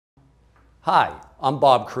Hi, I'm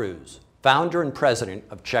Bob Cruz, founder and president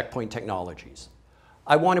of Checkpoint Technologies.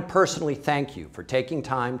 I want to personally thank you for taking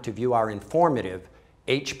time to view our informative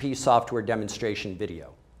HP software demonstration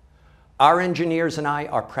video. Our engineers and I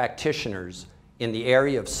are practitioners in the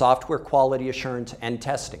area of software quality assurance and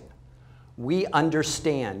testing. We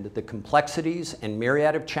understand the complexities and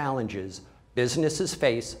myriad of challenges businesses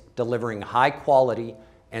face delivering high quality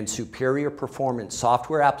and superior performance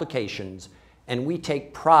software applications, and we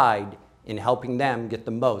take pride in helping them get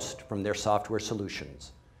the most from their software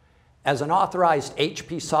solutions. As an authorized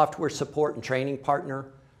HP software support and training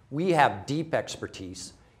partner, we have deep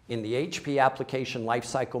expertise in the HP application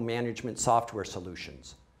lifecycle management software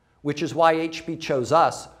solutions, which is why HP chose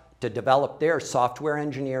us to develop their software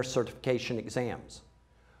engineer certification exams.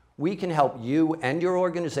 We can help you and your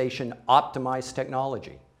organization optimize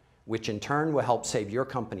technology, which in turn will help save your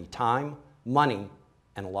company time, money,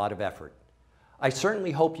 and a lot of effort. I certainly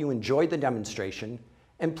hope you enjoyed the demonstration,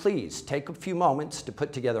 and please take a few moments to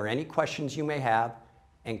put together any questions you may have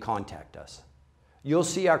and contact us. You'll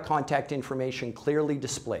see our contact information clearly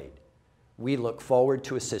displayed. We look forward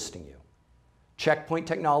to assisting you. Checkpoint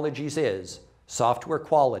Technologies is software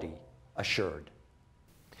quality assured.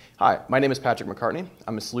 Hi, my name is Patrick McCartney.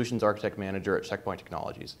 I'm a Solutions Architect Manager at Checkpoint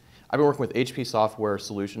Technologies. I've been working with HP Software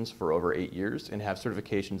Solutions for over 8 years and have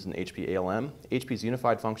certifications in HP ALM, HP's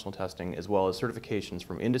Unified Functional Testing, as well as certifications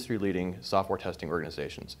from industry-leading software testing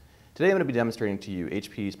organizations. Today I'm going to be demonstrating to you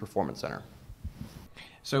HP's Performance Center.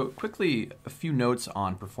 So quickly, a few notes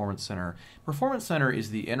on Performance Center. Performance Center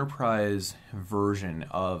is the enterprise version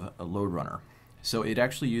of a Load Runner. So it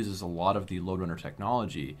actually uses a lot of the Load Runner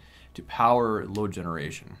technology to power load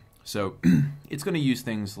generation. So it's going to use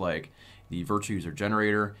things like the Virtual User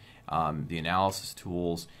Generator, the analysis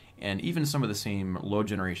tools, and even some of the same load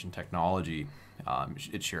generation technology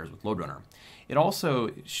it shares with Load Runner. It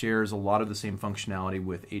also shares a lot of the same functionality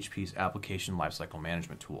with HP's Application Lifecycle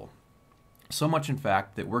Management tool. So much, in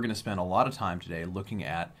fact, that we're going to spend a lot of time today looking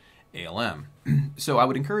at ALM. So I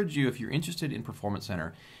would encourage you, if you're interested in Performance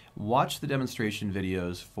Center, watch the demonstration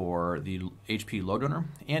videos for the HP Load Runner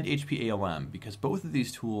and HP ALM, because both of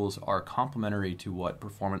these tools are complementary to what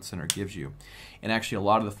Performance Center gives you. And actually a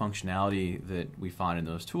lot of the functionality that we find in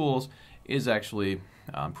those tools is actually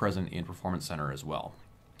present in Performance Center as well.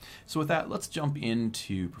 So with that, let's jump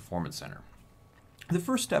into Performance Center. The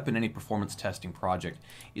first step in any performance testing project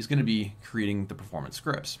is going to be creating the performance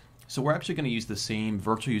scripts. So we're actually going to use the same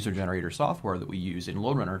Virtual User Generator software that we use in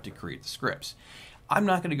Load Runner to create the scripts. I'm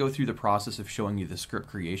not going to go through the process of showing you the script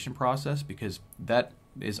creation process because that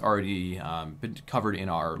is already been covered in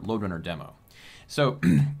our Load Runner demo. So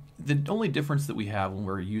the only difference that we have when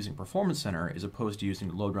we're using Performance Center as opposed to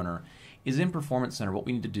using Load Runner is in Performance Center what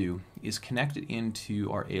we need to do is connect it into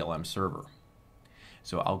our ALM server.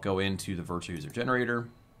 So I'll go into the Virtual User Generator,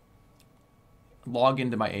 log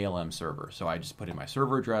into my ALM server. So I just put in my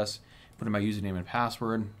server address, put in my username and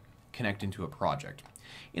password, connect into a project.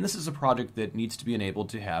 And this is a project that needs to be enabled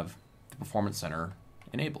to have the Performance Center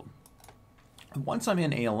enabled. Once I'm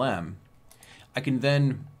in ALM, I can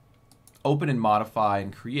then open and modify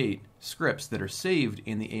and create scripts that are saved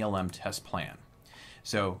in the ALM test plan.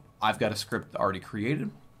 So I've got a script already created.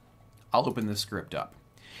 I'll open this script up.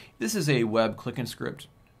 This is a web click and script,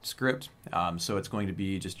 so it's going to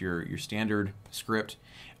be just your standard script.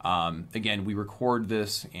 Again, we record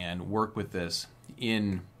this and work with this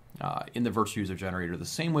in the Virtual User Generator the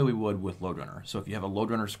same way we would with Load Runner. So if you have a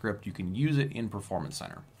Load Runner script, you can use it in Performance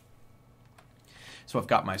Center. So I've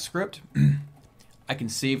got my script. I can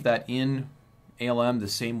save that in ALM the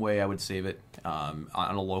same way I would save it on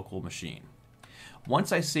a local machine.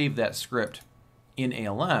 Once I save that script in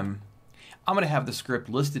ALM, I'm going to have the script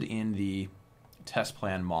listed in the test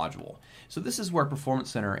plan module. So this is where Performance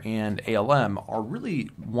Center and ALM are really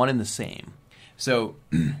one and the same. So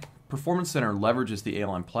Performance Center leverages the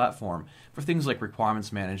ALM platform for things like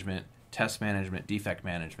requirements management, test management, defect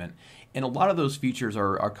management, and a lot of those features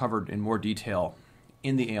are covered in more detail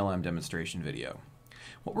in the ALM demonstration video.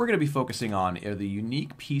 What we're going to be focusing on are the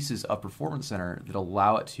unique pieces of Performance Center that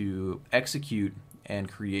allow it to execute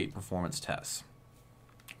and create performance tests.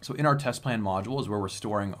 So in our test plan module is where we're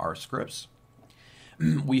storing our scripts.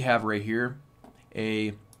 We have right here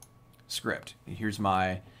a script. Here's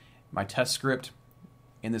my test script.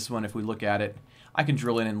 In this one, if we look at it, I can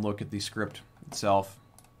drill in and look at the script itself.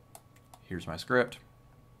 Here's my script.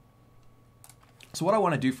 So what I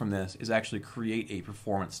want to do from this is actually create a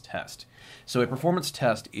performance test. So a performance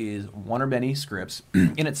test is one or many scripts,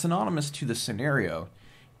 and it's synonymous to the scenario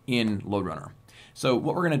in Load Runner. So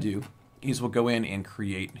what we're going to do is we'll go in and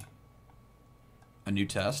create a new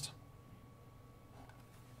test.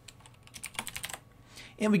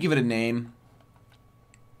 and we give it a name,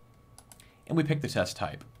 and we pick the test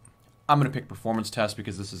type. I'm going to pick performance test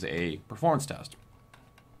because this is a performance test.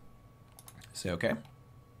 Say OK.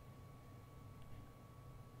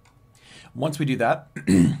 Once we do that,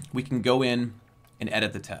 we can go in and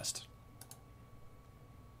edit the test.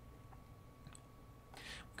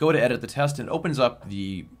 Go to edit the test, and it opens up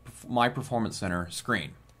the My Performance Center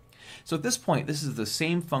screen. So at this point, this is the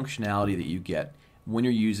same functionality that you get when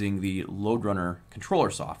you're using the LoadRunner controller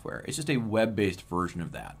software. It's just a web-based version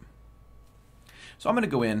of that. So I'm going to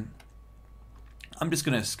go in. I'm just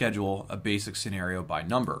going to schedule a basic scenario by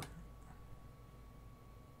number.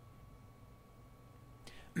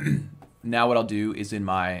 Now what I'll do is in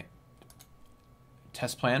my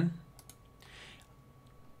test plan,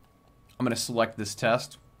 I'm going to select this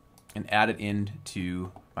test and add it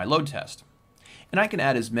into my load test. And I can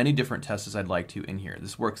add as many different tests as I'd like to in here.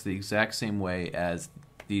 This works the exact same way as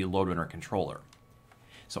the LoadRunner controller.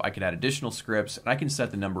 So I can add additional scripts, and I can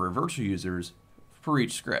set the number of virtual users for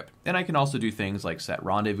each script. And I can also do things like set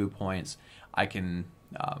rendezvous points. I can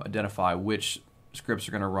identify which scripts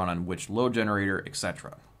are going to run on which load generator,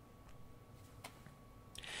 etc.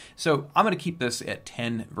 So I'm going to keep this at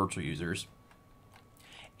 10 virtual users.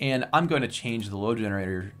 And I'm going to change the load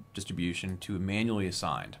generator distribution to manually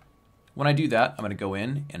assigned. When I do that, I'm going to go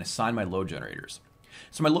in and assign my load generators.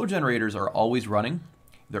 So my load generators are always running.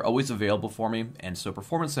 They're always available for me. And so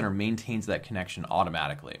Performance Center maintains that connection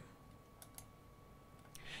automatically.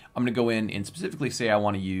 I'm going to go in and specifically say I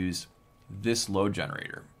want to use this load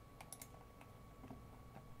generator.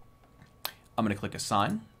 I'm going to click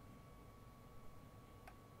Assign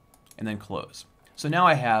and then Close. So now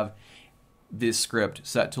I have this script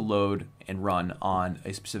set to load and run on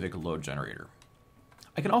a specific load generator.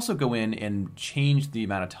 I can also go in and change the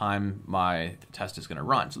amount of time my test is going to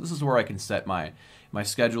run. So this is where I can set my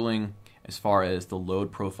scheduling as far as the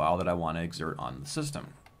load profile that I want to exert on the system.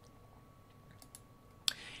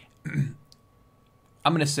 I'm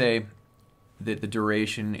going to say that the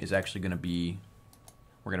duration is actually going to be,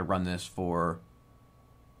 we're going to run this for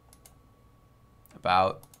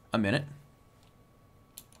about a minute.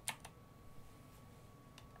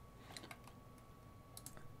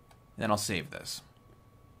 Then I'll save this.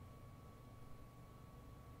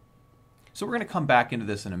 So we're going to come back into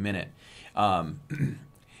this in a minute,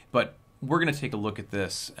 but we're going to take a look at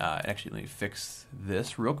this. Actually, let me fix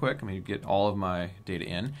this real quick. I'm going to get all of my data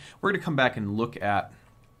in. We're going to come back and look at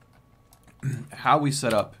how we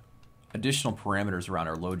set up additional parameters around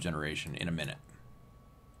our load generation in a minute.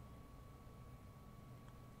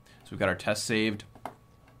 So we've got our test saved.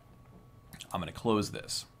 I'm going to close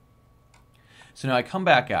this. So now I come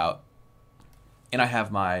back out and I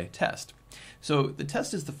have my test. So the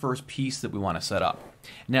test is the first piece that we want to set up.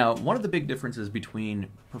 Now, one of the big differences between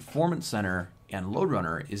Performance Center and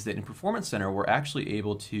LoadRunner is that in Performance Center, we're actually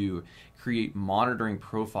able to create monitoring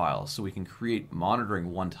profiles, so we can create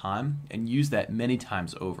monitoring one time and use that many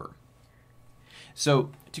times over.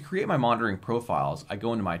 So to create my monitoring profiles, I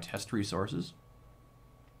go into my test resources,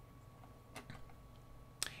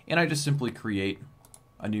 and I just simply create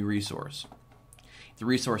a new resource. The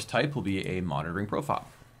resource type will be a monitoring profile.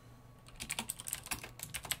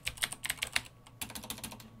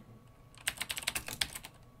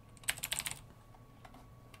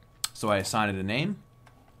 So I assign it a name,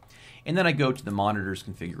 and then I go to the monitor's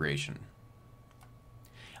configuration.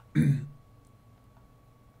 I'm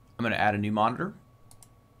going to add a new monitor.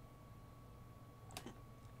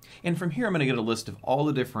 And from here, I'm going to get a list of all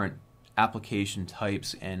the different application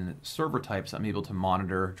types and server types I'm able to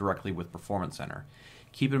monitor directly with Performance Center.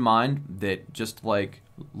 Keep in mind that just like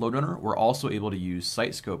LoadRunner, we're also able to use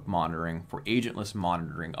site scope monitoring for agentless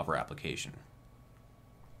monitoring of our application.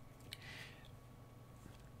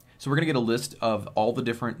 So we're going to get a list of all the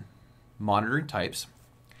different monitoring types.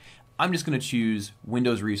 I'm just going to choose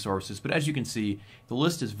Windows resources, but as you can see, the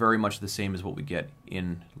list is very much the same as what we get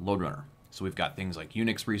in LoadRunner. So we've got things like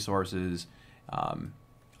Unix resources,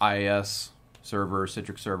 IIS server,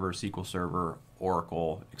 Citrix server, SQL server,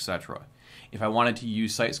 Oracle, etc. If I wanted to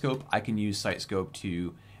use SiteScope, I can use SiteScope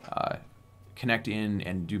to connect in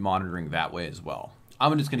and do monitoring that way as well.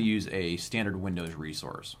 I'm just going to use a standard Windows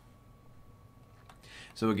resource.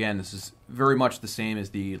 So again, this is very much the same as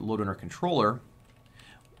the LoadRunner controller.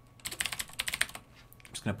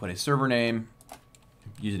 I'm just going to put a server name,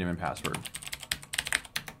 username and password.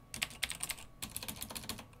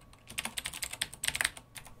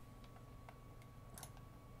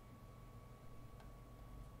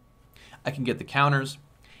 I can get the counters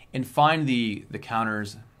and find the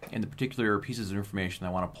counters and the particular pieces of information I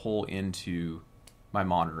want to pull into my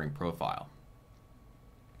monitoring profile.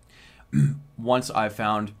 once I've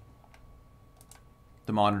found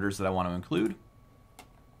the monitors that I want to include,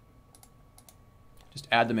 just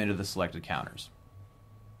add them into the selected counters.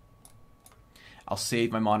 I'll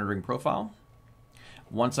save my monitoring profile.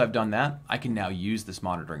 Once I've done that, I can now use this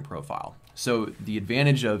monitoring profile. So the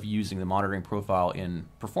advantage of using the monitoring profile in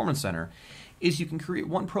Performance Center is you can create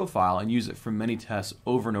one profile and use it for many tests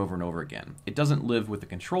over and over and over again. It doesn't live with the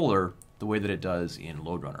controller the way that it does in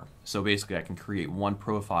LoadRunner. So basically I can create one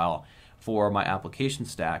profile for my application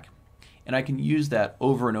stack, and I can use that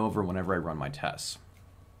over and over whenever I run my tests.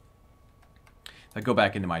 If I go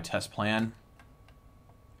back into my test plan,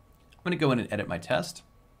 I'm going to go in and edit my test,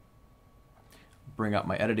 bring up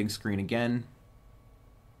my editing screen again,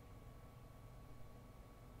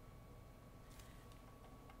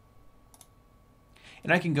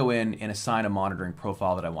 and I can go in and assign a monitoring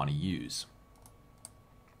profile that I want to use.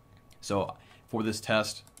 So for this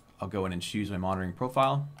test, I'll go in and choose my monitoring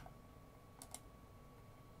profile.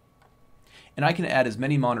 And I can add as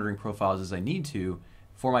many monitoring profiles as I need to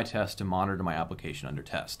for my test to monitor my application under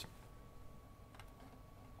test.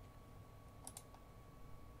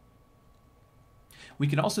 We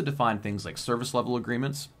can also define things like service level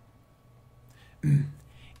agreements.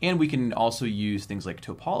 And we can also use things like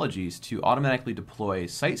topologies to automatically deploy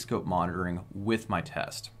site scope monitoring with my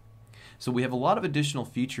test. So we have a lot of additional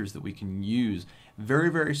features that we can use,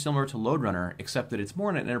 very, very similar to LoadRunner, except that it's more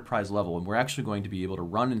on an enterprise level, and we're actually going to be able to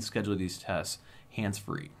run and schedule these tests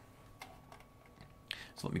hands-free.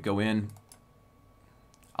 So let me go in.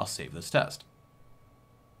 I'll save this test.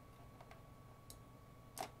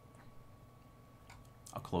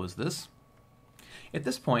 I'll close this. At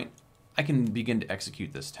this point, I can begin to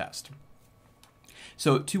execute this test.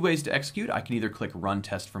 So 2 ways to execute. I can either click Run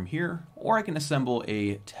Test from here, or I can assemble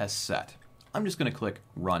a test set. I'm just going to click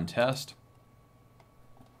Run Test.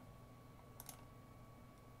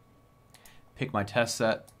 Pick my test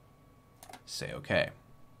set, say OK.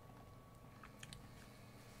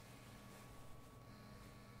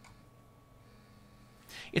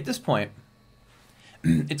 At this point,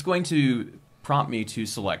 it's going to prompt me to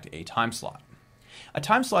select a time slot. A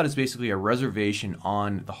time slot is basically a reservation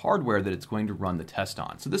on the hardware that it's going to run the test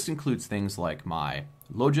on. So this includes things like my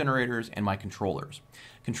load generators and my controllers.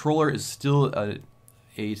 Controller is still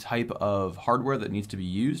a type of hardware that needs to be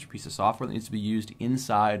used, a piece of software that needs to be used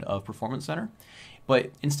inside of Performance Center.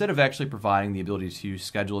 But instead of actually providing the ability to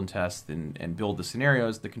schedule and test and build the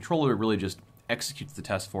scenarios, the controller really just executes the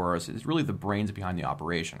test for us. It's really the brains behind the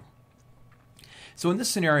operation. So in this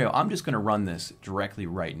scenario, I'm just going to run this directly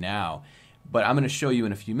right now. But I'm going to show you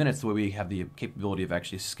in a few minutes the way we have the capability of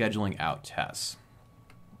actually scheduling out tests.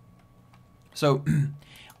 So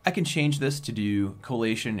I can change this to do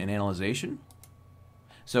collation and analyzation.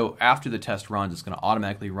 So after the test runs, it's going to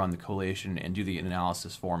automatically run the collation and do the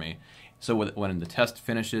analysis for me. So when the test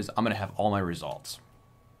finishes, I'm going to have all my results.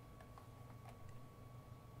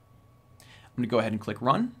 I'm going to go ahead and click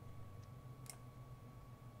Run.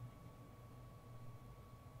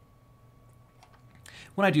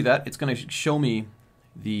 When I do that, it's going to show me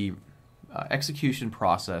the execution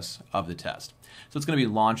process of the test. So it's going to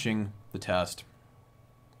be launching the test.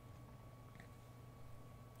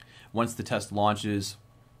 Once the test launches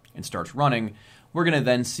and starts running, we're going to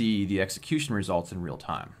then see the execution results in real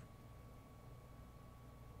time.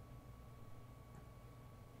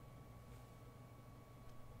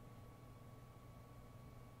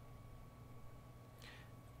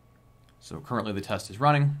 So currently the test is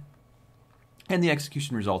running, and the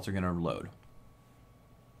execution results are going to load.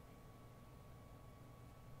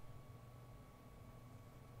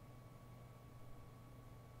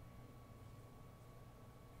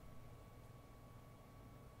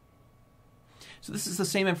 So this is the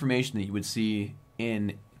same information that you would see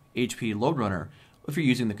in HP LoadRunner if you're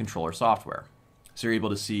using the controller software. So you're able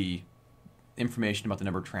to see information about the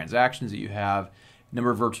number of transactions that you have,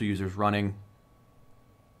 number of virtual users running,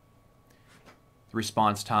 the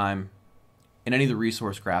response time, and any of the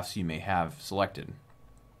resource graphs you may have selected.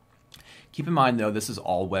 Keep in mind, though, this is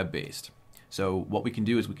all web-based. So what we can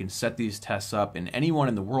do is we can set these tests up, and anyone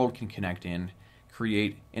in the world can connect in,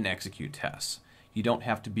 create, and execute tests. You don't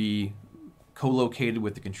have to be co-located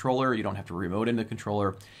with the controller. You don't have to remote in the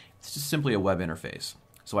controller. It's just simply a web interface.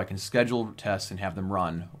 So I can schedule tests and have them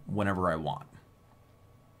run whenever I want.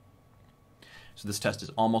 So this test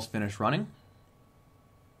is almost finished running.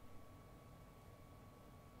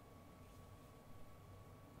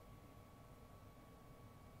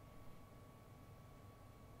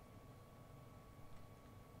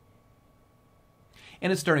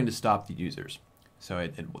 And it's starting to stop the users. So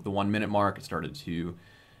at the 1 minute mark, it started to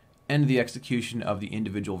end the execution of the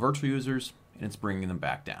individual virtual users, and it's bringing them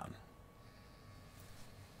back down.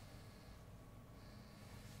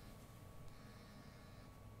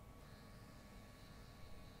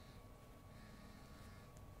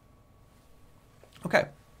 Okay,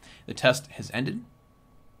 the test has ended.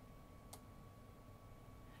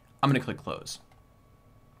 I'm going to click close.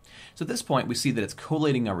 So at this point, we see that it's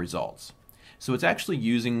collating our results. So it's actually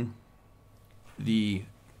using the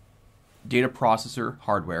data processor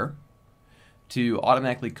hardware to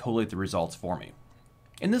automatically collate the results for me.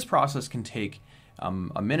 And this process can take a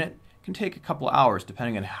minute, can take a couple hours,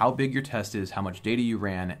 depending on how big your test is, how much data you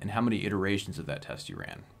ran, and how many iterations of that test you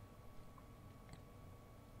ran.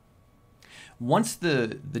 Once the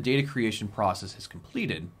data creation process is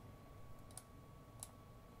completed,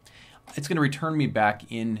 it's going to return me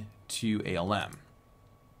back into ALM.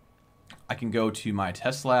 I can go to my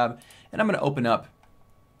test lab, and I'm going to open up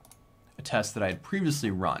a test that I had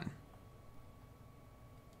previously run.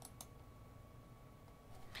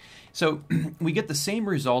 So we get the same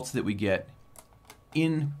results that we get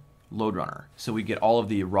in LoadRunner. So we get all of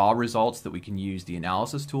the raw results that we can use the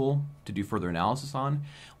analysis tool to do further analysis on.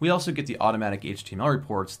 We also get the automatic HTML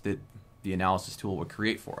reports that the analysis tool would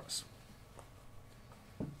create for us.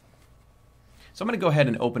 So I'm going to go ahead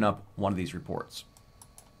and open up one of these reports.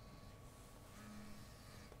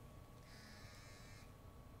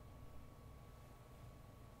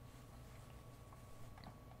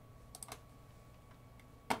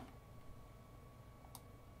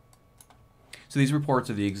 So these reports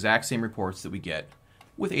are the exact same reports that we get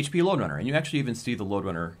with HP LoadRunner, and you actually even see the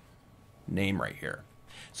LoadRunner name right here.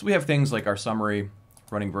 So we have things like our summary,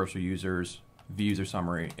 running virtual users, view user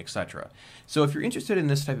summary, etc. So if you're interested in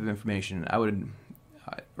this type of information, I would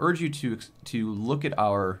urge you to look at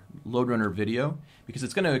our LoadRunner video, because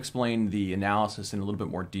it's going to explain the analysis in a little bit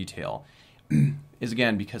more detail. Is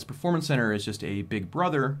again because Performance Center is just a big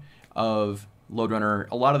brother of LoadRunner.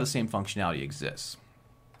 A lot of the same functionality exists.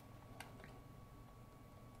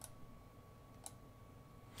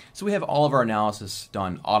 So we have all of our analysis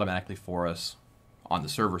done automatically for us on the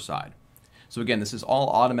server side. So again, this is all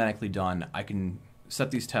automatically done. I can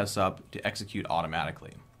set these tests up to execute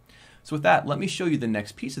automatically. So with that, let me show you the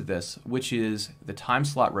next piece of this, which is the time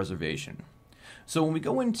slot reservation. So when we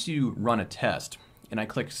go into run a test, and I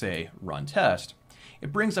click, say, run test,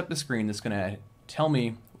 it brings up the screen that's going to tell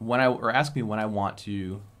me or ask me when I want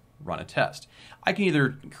to run a test. I can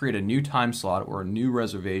either create a new time slot or a new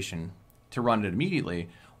reservation to run it immediately,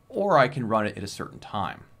 or I can run it at a certain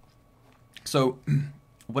time. So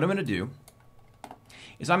what I'm going to do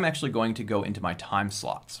is I'm actually going to go into my time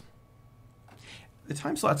slots. The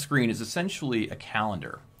time slot screen is essentially a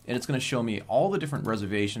calendar, and it's going to show me all the different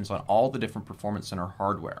reservations on all the different Performance Center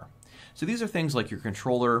hardware. So these are things like your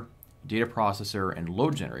controller, data processor, and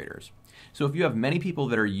load generators. So if you have many people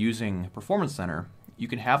that are using Performance Center, you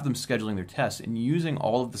can have them scheduling their tests and using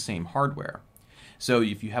all of the same hardware. So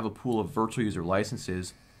if you have a pool of virtual user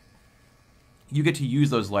licenses, you get to use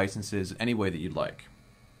those licenses any way that you'd like.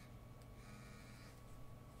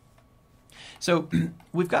 So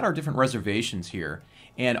we've got our different reservations here,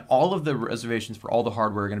 and all of the reservations for all the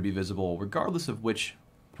hardware are going to be visible regardless of which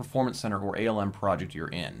Performance Center or ALM project you're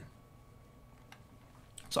in.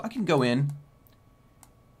 So I can go in,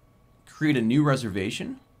 create a new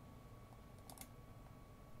reservation,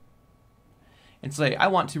 and say I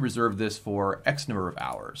want to reserve this for X number of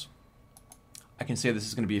hours. I can say this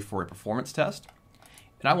is going to be for a performance test,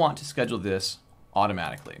 and I want to schedule this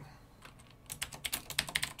automatically.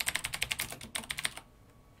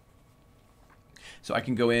 So I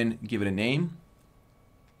can go in, give it a name.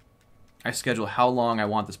 I schedule how long I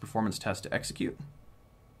want this performance test to execute.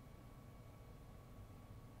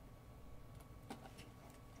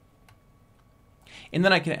 And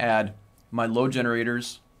then I can add my load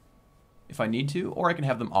generators if I need to, or I can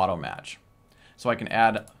have them auto match. So I can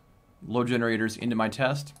add load generators into my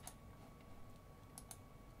test.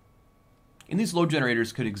 And these load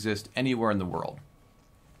generators could exist anywhere in the world.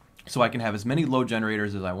 So I can have as many load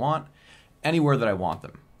generators as I want, anywhere that I want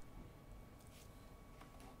them.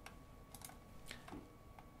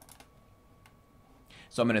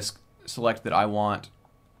 So I'm going to select that I want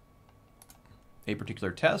a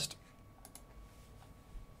particular test.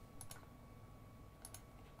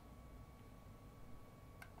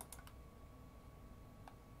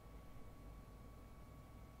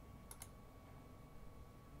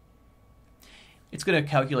 It's going to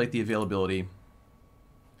calculate the availability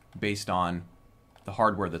based on the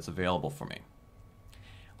hardware that's available for me.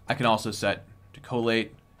 I can also set to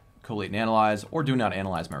collate and analyze, or do not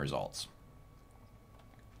analyze my results.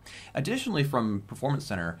 Additionally, from Performance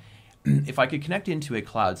Center, if I could connect into a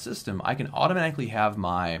cloud system, I can automatically have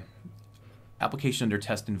my application under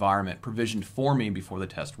test environment provisioned for me before the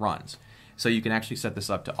test runs. So you can actually set this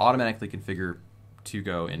up to automatically configure to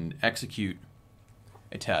go and execute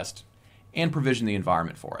a test and provision the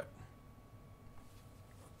environment for it.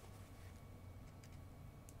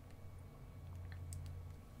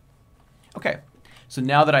 Okay, so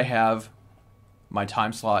now that I have my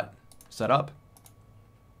time slot set up,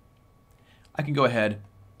 I can go ahead,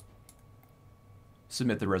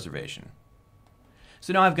 submit the reservation.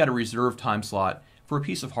 So now I've got a reserved time slot for a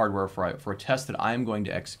piece of hardware for a test that I'm going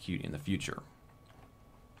to execute in the future.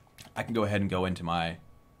 I can go ahead and go into my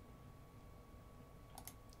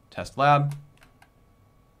test lab,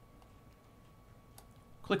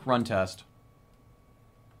 click Run Test,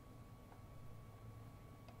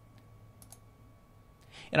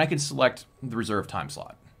 and I can select the reserved time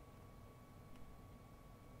slot.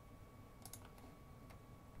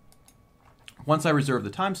 Once I reserve the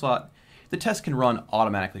time slot, the test can run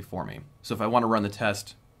automatically for me. So if I want to run the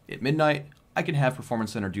test at midnight, I can have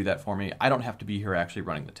Performance Center do that for me. I don't have to be here actually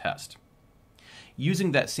running the test.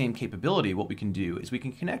 Using that same capability, what we can do is we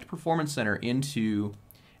can connect Performance Center into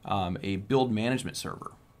a build management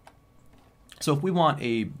server. So if we want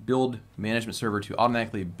a build management server to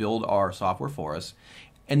automatically build our software for us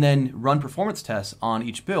and then run performance tests on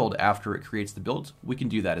each build after it creates the builds, we can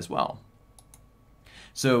do that as well.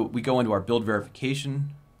 So we go into our build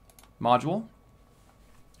verification module,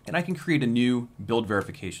 and I can create a new build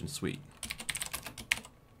verification suite.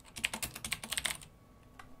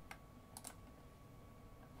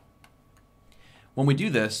 When we do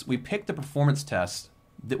this, we pick the performance tests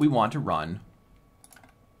that we want to run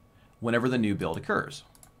whenever the new build occurs.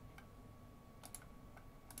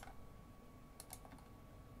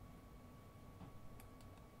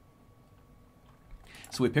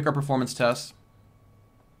 So we pick our performance tests.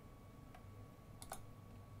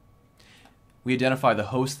 We identify the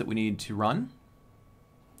host that we need to run.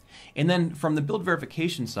 And then from the build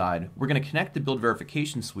verification side, we're going to connect the build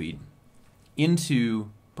verification suite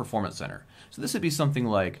into Performance Center. So this would be something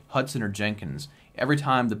like Hudson or Jenkins. Every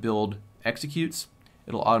time the build executes,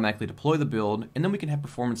 it'll automatically deploy the build, and then we can have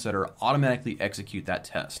Performance Center automatically execute that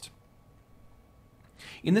test.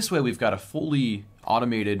 In this way, we've got a fully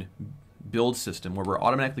automated build system where we're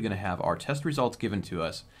automatically going to have our test results given to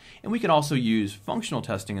us, and we can also use functional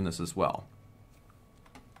testing in this as well.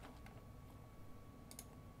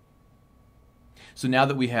 So now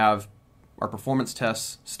that we have our performance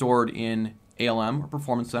tests stored in ALM or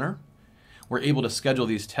Performance Center, we're able to schedule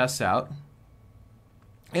these tests out,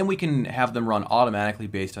 and we can have them run automatically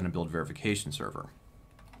based on a build verification server.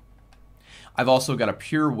 I've also got a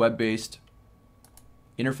pure web-based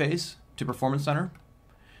interface to Performance Center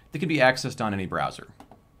that can be accessed on any browser.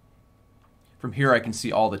 From here I can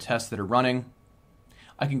see all the tests that are running.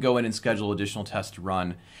 I can go in and schedule additional tests to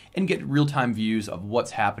run and get real-time views of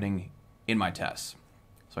what's happening in my tests.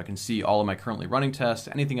 So I can see all of my currently running tests,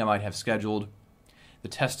 anything I might have scheduled, the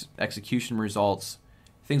test execution results,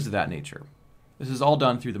 things of that nature. This is all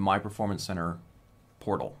done through the My Performance Center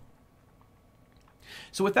portal.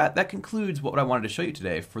 So with that, that concludes what I wanted to show you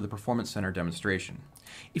today for the Performance Center demonstration.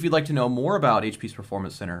 If you'd like to know more about HP's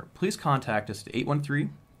Performance Center, please contact us at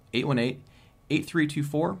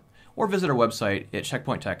 813-818-8324 or visit our website at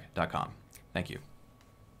checkpointtech.com. Thank you.